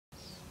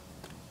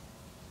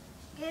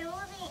They're moving.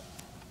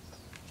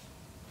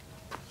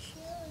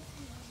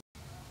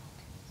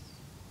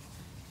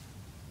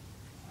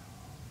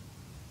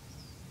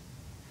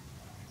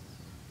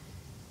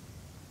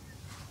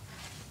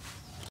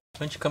 Why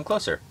don't you come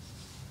closer?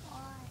 Why?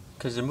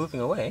 Because they're moving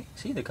away.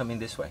 See, they're coming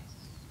this way.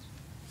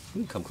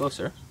 You can come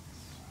closer.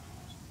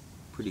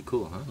 Pretty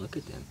cool, huh? Look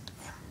at them.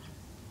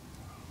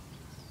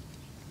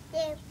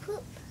 They're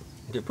poop.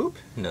 They're poop?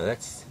 No,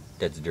 that's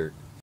dirt.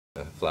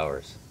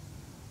 Flowers.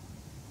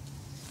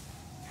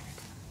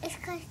 It's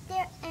because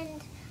they're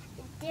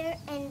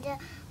in the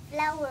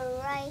flower,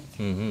 right?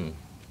 Mm-hmm.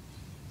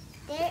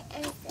 They're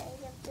inside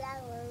the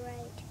flower,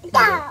 right?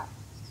 Yeah.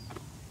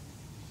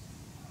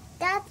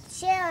 That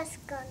shell is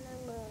gonna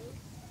move.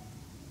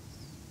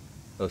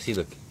 Oh, see,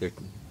 look,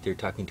 they're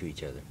talking to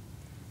each other.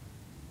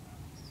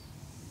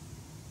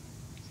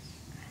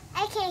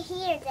 I can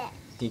hear that.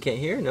 You can't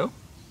hear? No?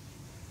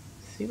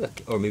 See,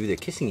 look. Or maybe they're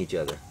kissing each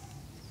other.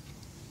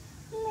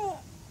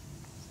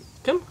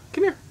 Come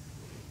here.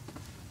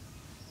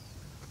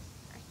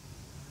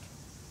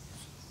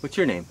 What's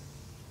your name?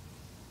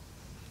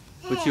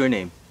 What's your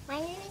name? My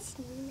name is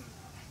Nina.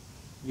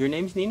 Your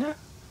name's Nina?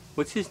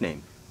 What's his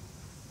name?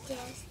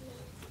 Jesse.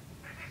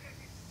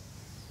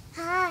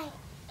 Hi.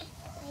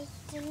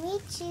 Nice to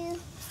meet you.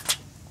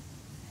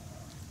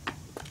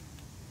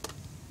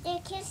 They're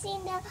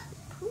kissing the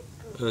poop.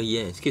 Oh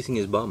yeah, it's kissing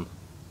his bum.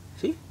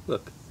 See?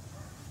 Look.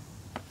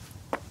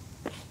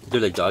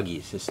 They're like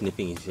doggies, just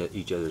sniffing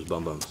each other's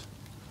bum bums.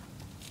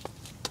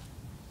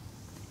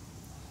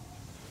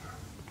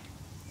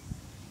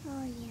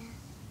 Oh yeah.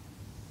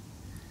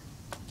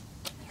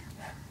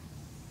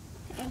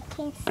 I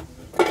can see.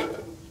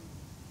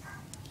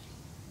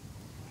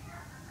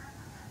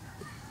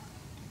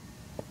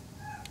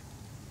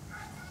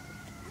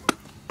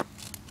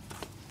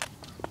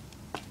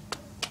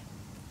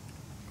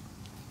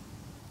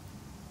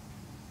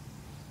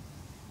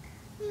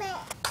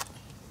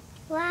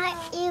 What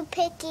are you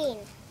picking?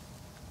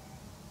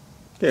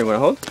 Okay, wanna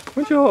hold? Why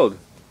don't you hold? Do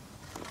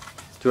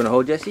you wanna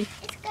hold, Jesse?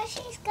 It's because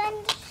she's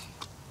gonna...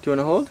 Do you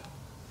wanna hold?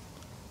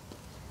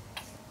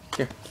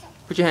 Here,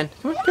 put your hand.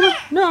 Come on.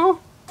 No!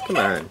 Come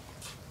on.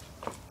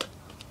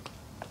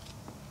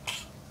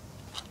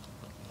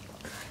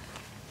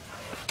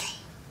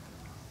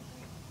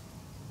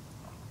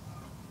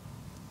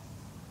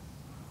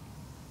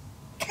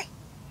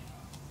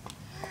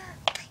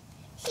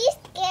 She's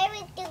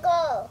scared to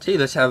go. See,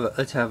 let's have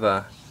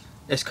a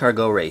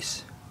escargot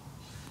race.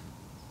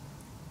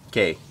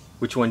 Okay,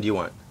 which one do you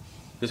want?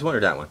 This one or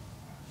that one?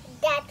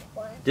 That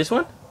one. This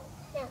one?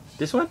 No.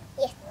 This one?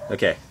 Yes.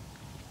 Okay.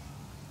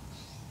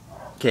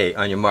 Okay,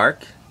 on your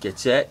mark, get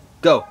set,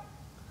 go!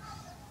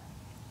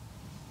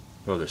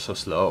 Oh, they're so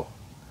slow.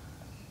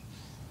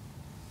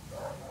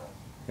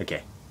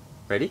 Okay,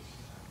 ready?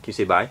 Can you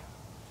say bye?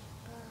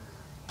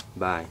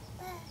 Bye.